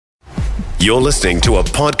You're listening to a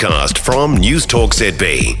podcast from News Talk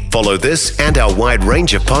ZB. Follow this and our wide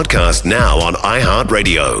range of podcasts now on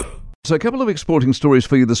iHeartRadio. So a couple of exporting stories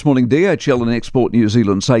for you this morning. DHL and Export New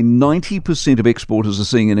Zealand say 90% of exporters are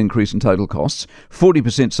seeing an increase in total costs.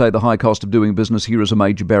 40% say the high cost of doing business here is a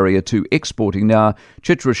major barrier to exporting. Now,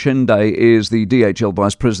 Chitra Shinde is the DHL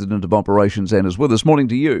Vice President of Operations and is with us. Morning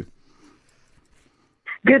to you.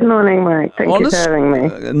 Good morning, Mike. Thank you for having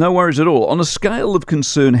me. No worries at all. On a scale of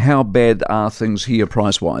concern, how bad are things here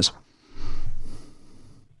price-wise?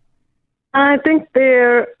 I think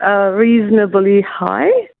they're reasonably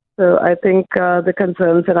high. So I think the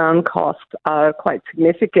concerns around cost are quite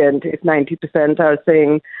significant if 90% are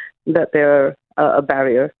saying that they're a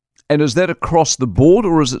barrier. And is that across the board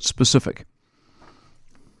or is it specific?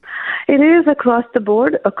 It is across the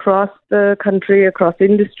board, across the country, across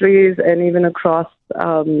industries, and even across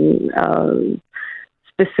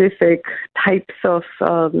specific types of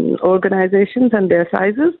organizations and their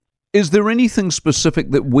sizes. Is there anything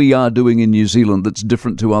specific that we are doing in New Zealand that's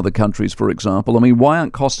different to other countries, for example? I mean, why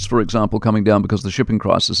aren't costs, for example, coming down because the shipping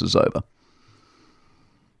crisis is over?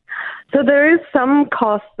 So there is some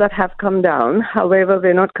costs that have come down. However,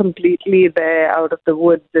 we're not completely there out of the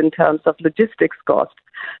woods in terms of logistics costs.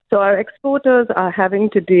 So our exporters are having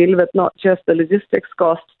to deal with not just the logistics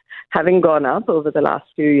costs having gone up over the last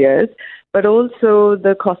few years, but also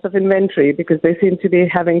the cost of inventory, because they seem to be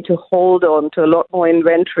having to hold on to a lot more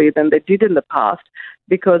inventory than they did in the past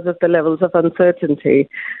because of the levels of uncertainty.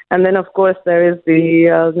 And then, of course, there is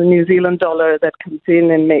the New Zealand dollar that comes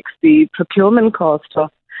in and makes the procurement cost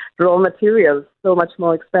of raw materials so much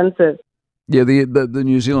more expensive. Yeah, the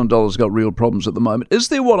New Zealand dollar's got real problems at the moment. Is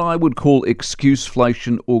there what I would call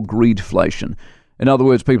excuseflation or greedflation? In other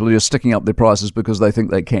words, people are just sticking up their prices because they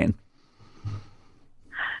think they can.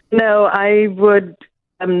 No, I'm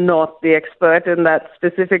not the expert in that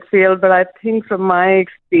specific field, but I think from my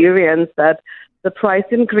experience that the price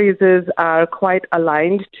increases are quite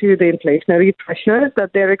aligned to the inflationary pressures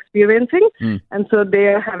that they're experiencing. And so they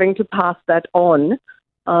are having to pass that on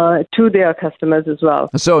to their customers as well.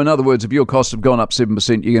 So in other words, if your costs have gone up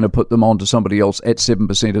 7%, you're going to put them on to somebody else at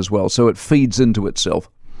 7% as well. So it feeds into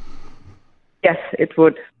itself. Yes, it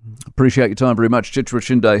would. Appreciate your time very much. Chitra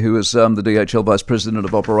Shinde, who is the DHL Vice President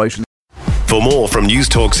of Operations. For more from News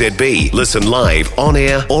Talk ZB, listen live, on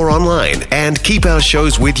air or online, and keep our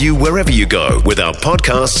shows with you wherever you go with our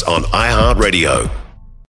podcasts on iHeartRadio.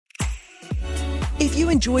 If you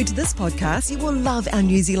enjoyed this podcast, you will love our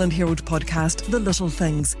New Zealand Herald podcast, The Little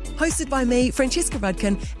Things, hosted by me, Francesca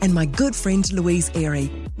Rudkin, and my good friend Louise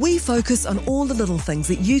Airy. We focus on all the little things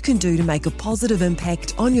that you can do to make a positive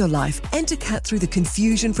impact on your life and to cut through the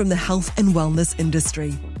confusion from the health and wellness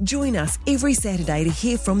industry. Join us every Saturday to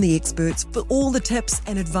hear from the experts for all the tips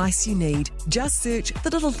and advice you need. Just search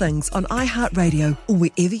The Little Things on iHeartRadio or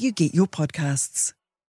wherever you get your podcasts.